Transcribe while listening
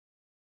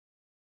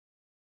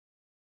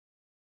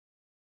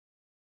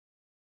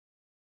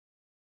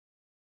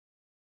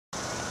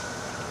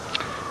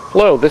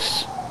Hello,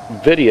 this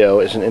video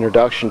is an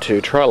introduction to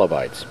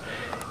trilobites.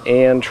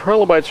 And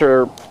trilobites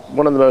are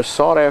one of the most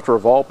sought after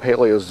of all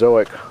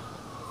Paleozoic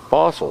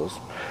fossils.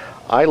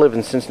 I live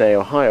in Cincinnati,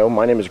 Ohio.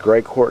 My name is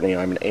Greg Courtney.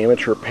 I'm an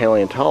amateur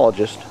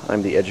paleontologist.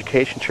 I'm the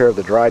education chair of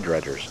the Dry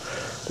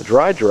Dredgers. The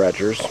Dry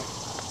Dredgers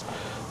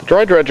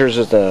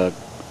is an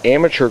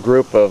amateur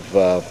group of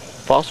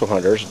fossil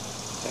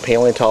hunters,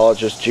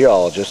 paleontologists,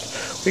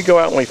 geologists. We go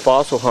out and we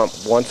fossil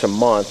hunt once a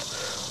month.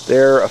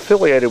 They're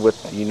affiliated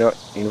with the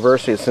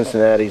University of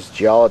Cincinnati's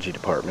Geology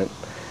department.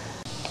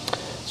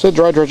 So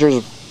Dry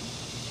Dredgers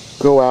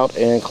go out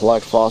and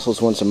collect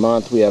fossils once a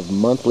month. We have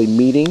monthly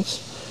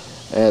meetings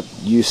at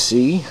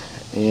UC,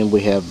 and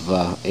we have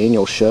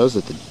annual shows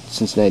at the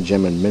Cincinnati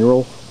Gem and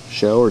Mineral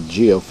Show, or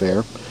Geo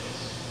Fair,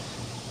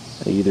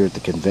 either at the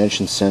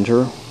Convention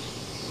Center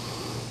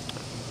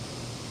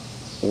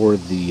or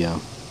the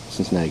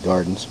Cincinnati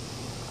Gardens.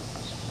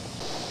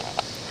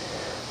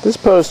 This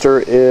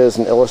poster is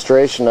an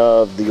illustration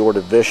of the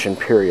Ordovician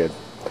period.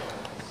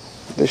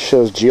 This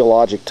shows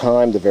geologic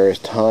time, the various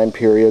time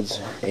periods,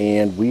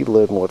 and we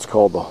live in what's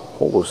called the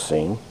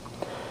Holocene.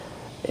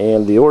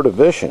 And the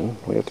Ordovician,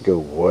 we have to go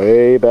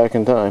way back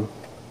in time,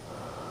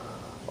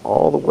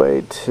 all the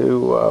way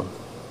to,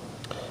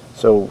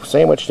 so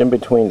sandwiched in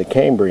between the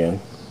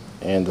Cambrian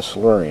and the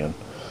Silurian.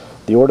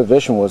 The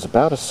Ordovician was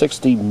about a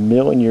 60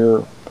 million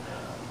year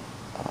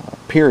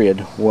period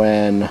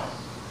when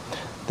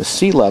the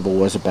sea level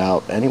was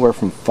about anywhere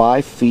from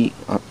 5 feet.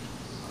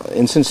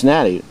 In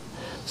Cincinnati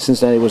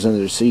was under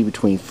the sea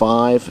between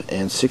 5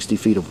 and 60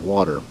 feet of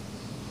water.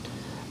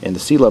 And the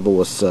sea level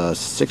was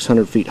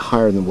 600 feet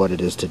higher than what it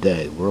is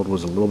today. The world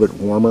was a little bit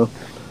warmer.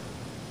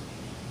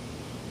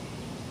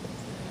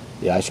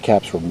 The ice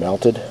caps were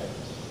melted,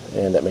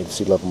 and that made the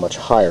sea level much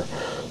higher.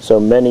 So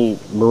many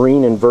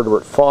marine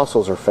invertebrate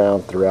fossils are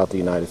found throughout the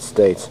United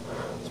States,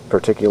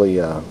 particularly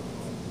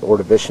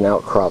Ordovician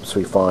outcrops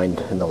we find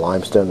in the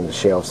limestone and the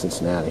shale of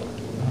Cincinnati.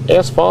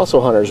 As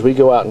fossil hunters, we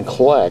go out and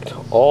collect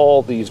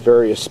all these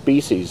various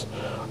species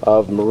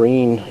of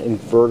marine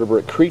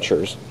invertebrate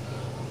creatures.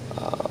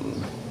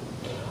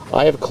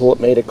 I've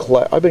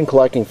been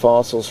collecting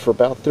fossils for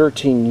about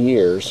 13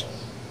 years,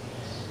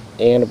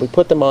 and we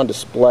put them on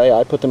display.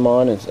 I put them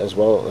on, as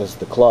well as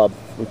the club.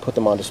 We put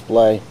them on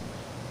display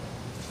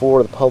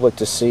for the public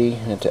to see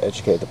and to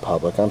educate the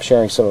public. I'm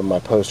sharing some of my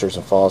posters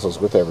and fossils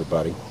with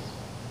everybody.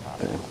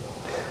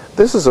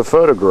 This is a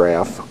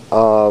photograph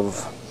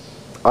of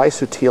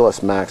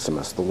Cincinnatis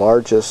maximus, the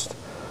largest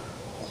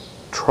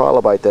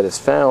trilobite that is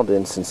found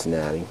in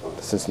Cincinnati,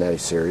 the Cincinnati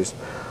series.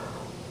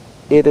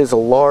 It is a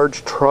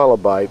large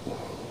trilobite,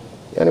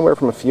 anywhere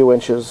from a few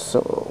inches.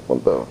 So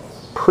the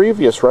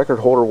previous record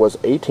holder was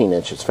 18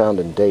 inches, found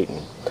in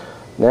Dayton.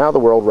 Now the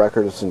world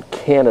record is in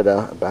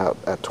Canada, about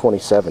at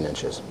 27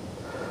 inches.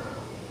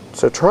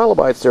 So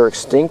trilobites, they're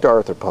extinct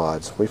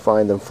arthropods. We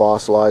find them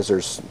fossilized.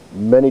 There's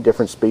many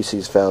different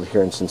species found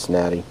here in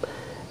Cincinnati.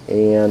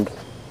 And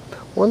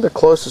one of the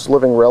closest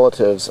living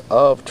relatives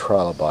of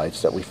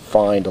trilobites that we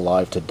find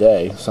alive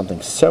today,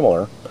 something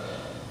similar,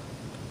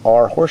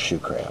 are horseshoe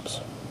crabs.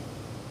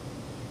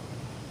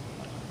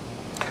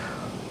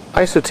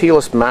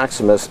 Cincinnatis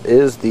maximus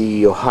is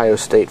the Ohio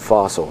state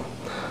fossil.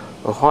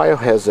 Ohio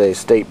has a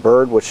state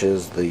bird, which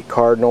is the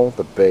cardinal,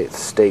 the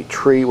state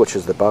tree, which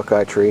is the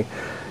buckeye tree,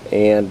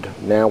 and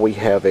now we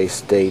have a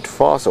state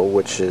fossil,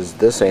 which is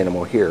this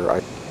animal here.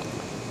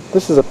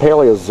 This is a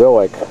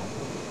Paleozoic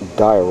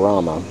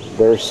diorama,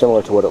 very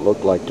similar to what it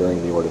looked like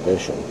during the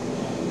Ordovician,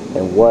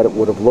 and what it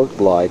would have looked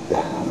like,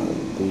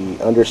 the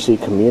undersea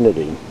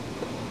community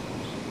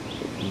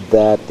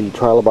that the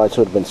trilobites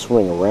would have been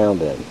swimming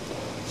around in.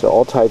 So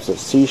all types of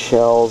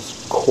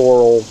seashells,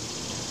 coral,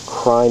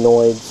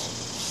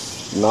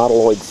 crinoids,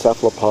 nautiloid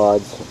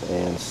cephalopods,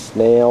 and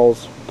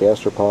snails,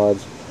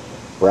 gastropods,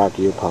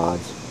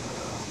 brachiopods.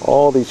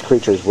 All these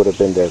creatures would have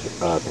been their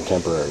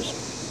contemporaries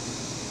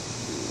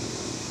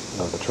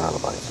of the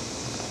trilobites.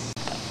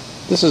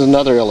 This is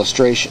another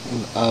illustration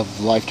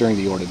of life during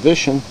the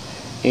Ordovician,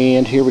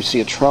 and here we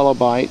see a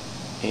trilobite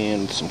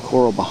and some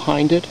coral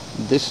behind it.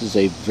 This is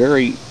a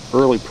very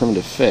early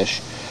primitive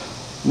fish.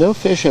 No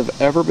fish have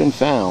ever been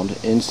found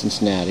in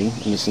Cincinnati,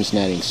 in the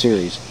Cincinnati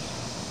series,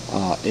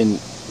 in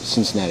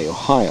Cincinnati,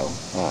 Ohio,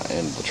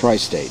 and the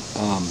tri-state.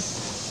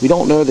 We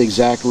don't know the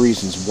exact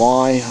reasons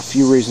why. A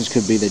few reasons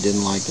could be they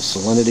didn't like the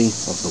salinity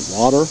of the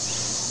water.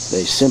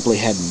 They simply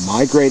had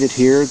migrated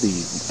here.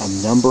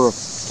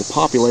 The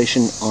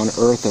population on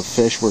Earth of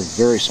fish were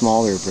very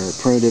small. They were very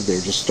primitive. They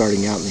were just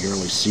starting out in the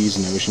early seas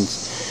and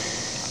oceans.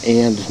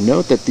 And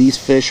note that these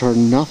fish are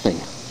nothing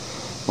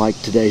like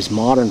today's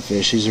modern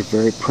fish. These are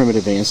very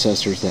primitive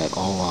ancestors that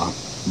all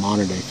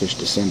modern day fish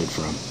descended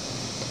from.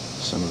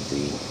 Some of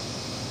the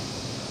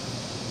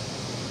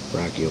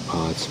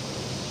brachiopods.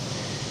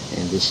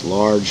 And this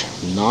large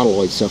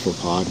nautiloid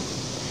cephalopod,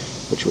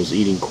 which was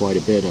eating quite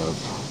a bit of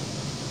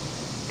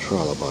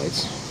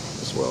trilobites,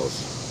 as well as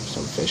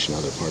some fish in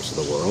other parts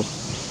of the world.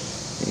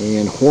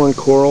 And horned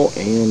coral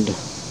and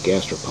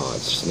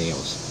gastropods,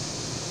 snails.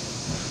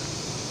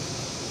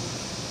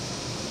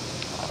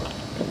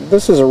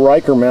 This is a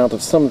Riker mount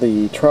of some of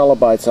the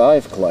trilobites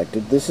I've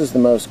collected. This is the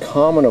most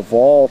common of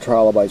all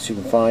trilobites you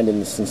can find in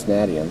the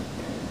Cincinnatian,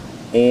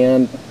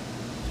 and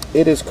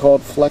it is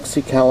called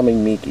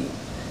Flexicalaminiki.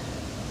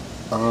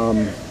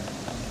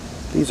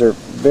 These are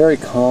very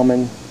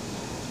common,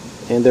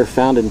 and they're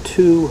found in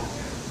two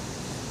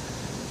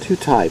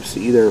types,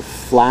 either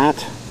flat,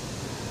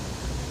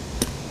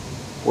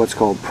 what's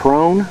called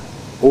prone,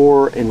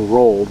 or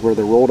enrolled, where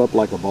they're rolled up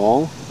like a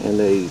ball, and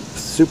they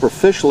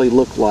superficially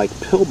look like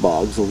pill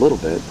bugs a little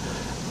bit.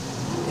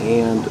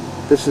 And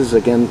this is,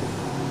 again,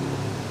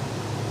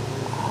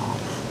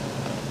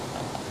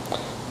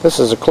 this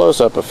is a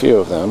close-up, a few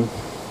of them.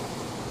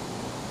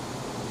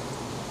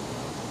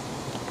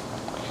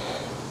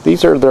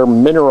 These are their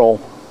mineral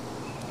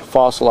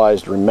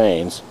fossilized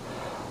remains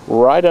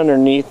right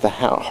underneath the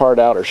hard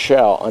outer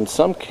shell. In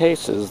some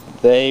cases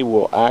they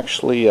will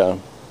actually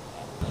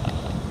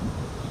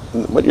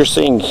what you're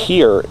seeing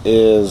here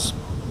is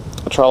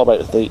a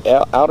trilobite.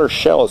 The outer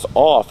shell is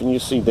off, and you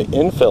see the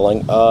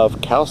infilling of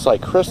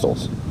calcite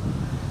crystals.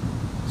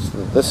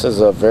 So this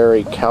is a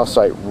very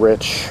calcite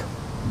rich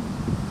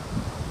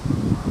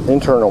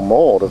internal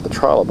mold of the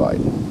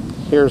trilobite.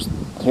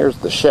 Here's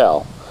the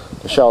shell.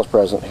 The shell is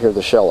present here,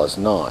 the shell is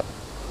not.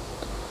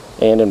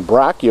 And in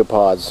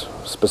brachiopods,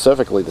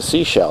 specifically the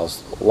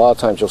seashells, a lot of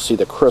times you'll see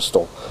the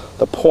crystal,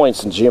 the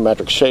points and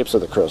geometric shapes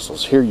of the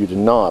crystals. Here you do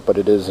not, but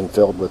it is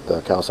infilled with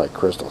calcite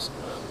crystals.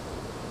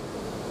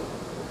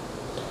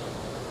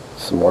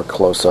 Some more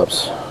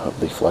close-ups of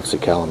the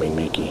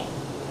Flexicalaminiki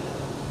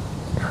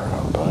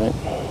trilobite.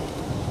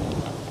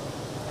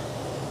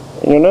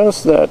 And you'll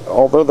notice that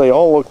although they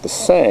all look the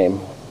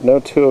same, no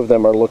two of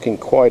them are looking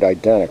quite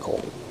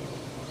identical.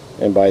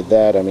 And by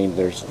that I mean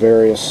there's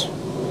various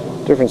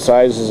different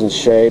sizes and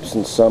shapes,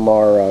 and some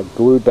are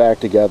glued back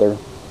together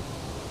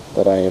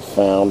that I have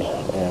found,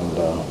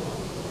 and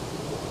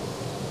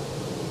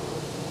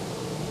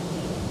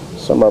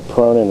some are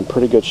prone and in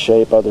pretty good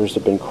shape, others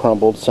have been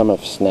crumbled, some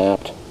have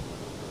snapped,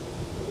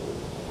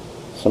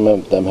 some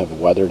of them have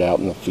weathered out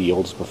in the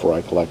fields before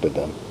I collected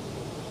them.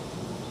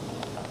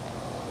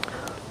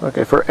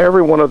 Okay, for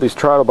every one of these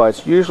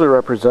trilobites usually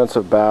represents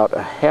about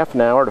a half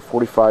an hour to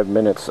 45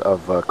 minutes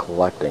of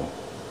collecting.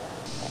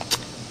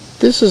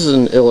 This is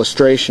an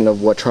illustration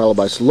of what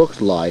trilobites looked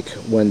like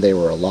when they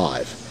were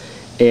alive.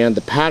 And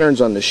the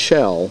patterns on the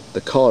shell, the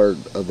color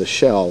of the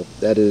shell,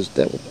 that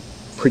will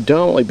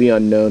predominantly be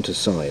unknown to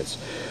science.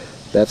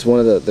 That's one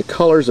of the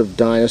colors of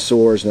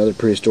dinosaurs and other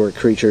prehistoric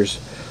creatures.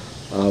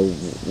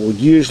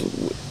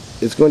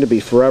 It's going to be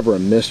forever a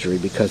mystery,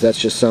 because that's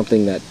just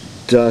something that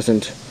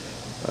doesn't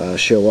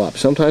show up.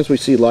 Sometimes we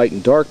see light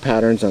and dark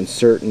patterns on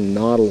certain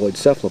nautiloid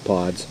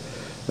cephalopods,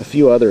 a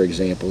few other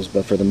examples,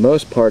 but for the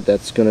most part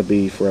that's going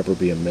to forever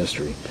be a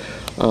mystery.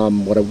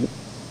 What I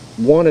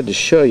wanted to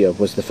show you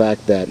was the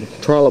fact that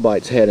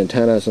trilobites had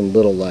antennas and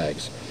little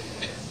legs.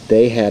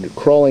 They had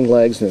crawling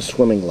legs and a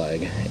swimming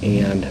leg,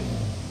 and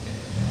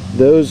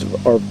those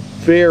are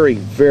very,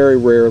 very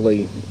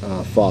rarely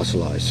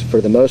fossilized.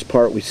 For the most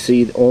part we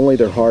see only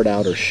their hard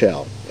outer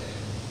shell.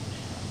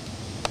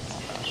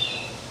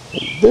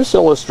 This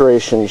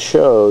illustration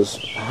shows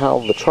how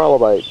the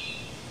trilobite,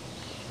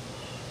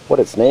 what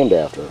it's named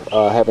after,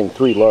 having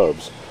three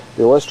lobes.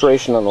 The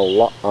illustration on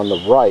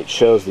the right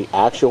shows the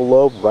axial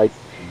lobe right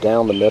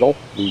down the middle,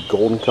 the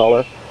golden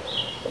color,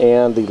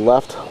 and the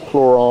left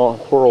pleural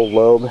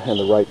lobe and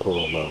the right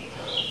pleural lobe.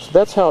 So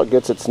that's how it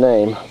gets its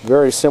name,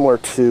 very similar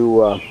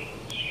to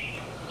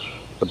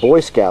the Boy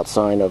Scout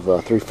sign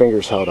of three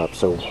fingers held up.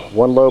 So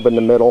one lobe in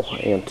the middle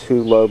and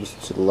two lobes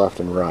to the left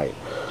and right.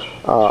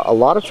 A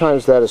lot of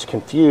times that is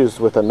confused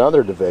with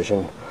another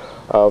division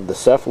of the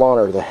cephalon,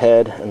 or the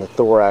head, and the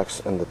thorax,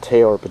 and the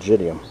tail, or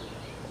pygidium.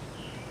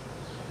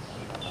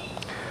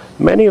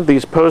 Many of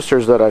these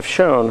posters that I've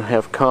shown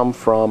have come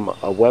from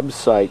a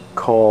website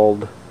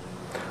called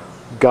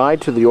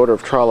Guide to the Order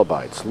of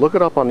Trilobites. Look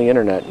it up on the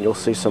internet and you'll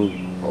see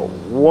some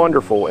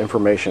wonderful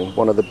information.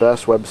 One of the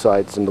best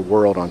websites in the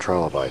world on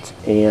trilobites.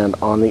 And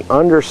on the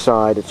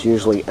underside it's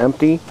usually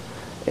empty,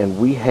 and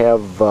we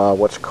have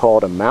what's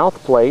called a mouth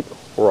plate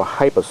or a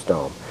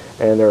hypostome.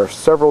 And there are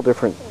several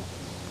different,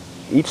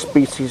 each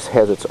species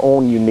has its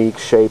own unique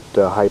shaped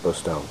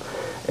hypostome.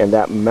 And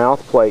that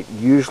mouth plate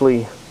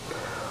usually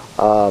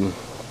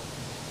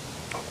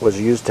was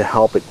used to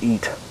help it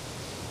eat.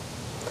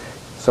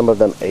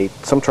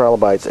 Some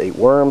trilobites ate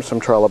worms, some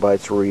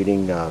trilobites were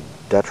eating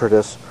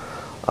detritus,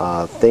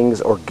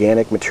 things,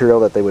 organic material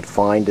that they would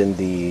find in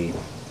the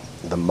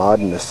mud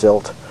and the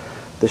silt.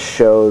 This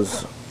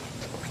shows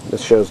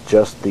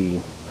just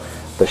the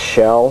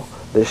shell.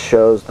 This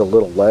shows the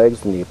little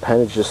legs and the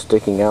appendages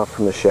sticking out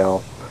from the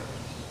shell.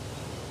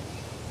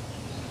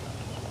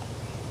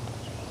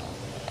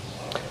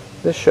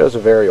 This shows a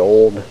very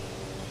old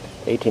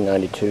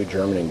 1892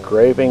 German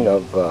engraving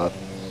of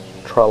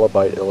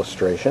trilobite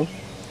illustration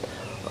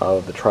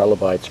of the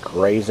trilobites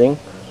grazing,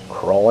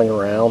 crawling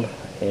around,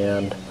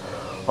 and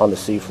on the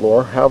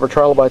seafloor. However,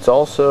 trilobites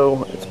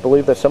also, it's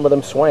believed that some of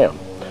them swam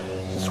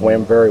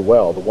very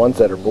well. The ones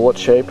that are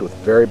bullet-shaped with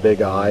very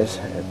big eyes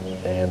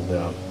and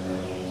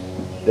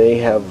and they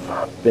have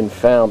been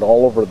found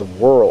all over the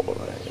world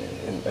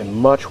in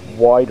much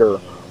wider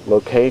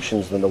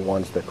locations than the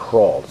ones that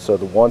crawled. So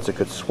the ones that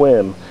could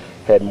swim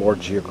had more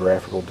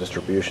geographical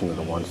distribution than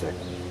the ones that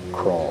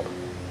crawled.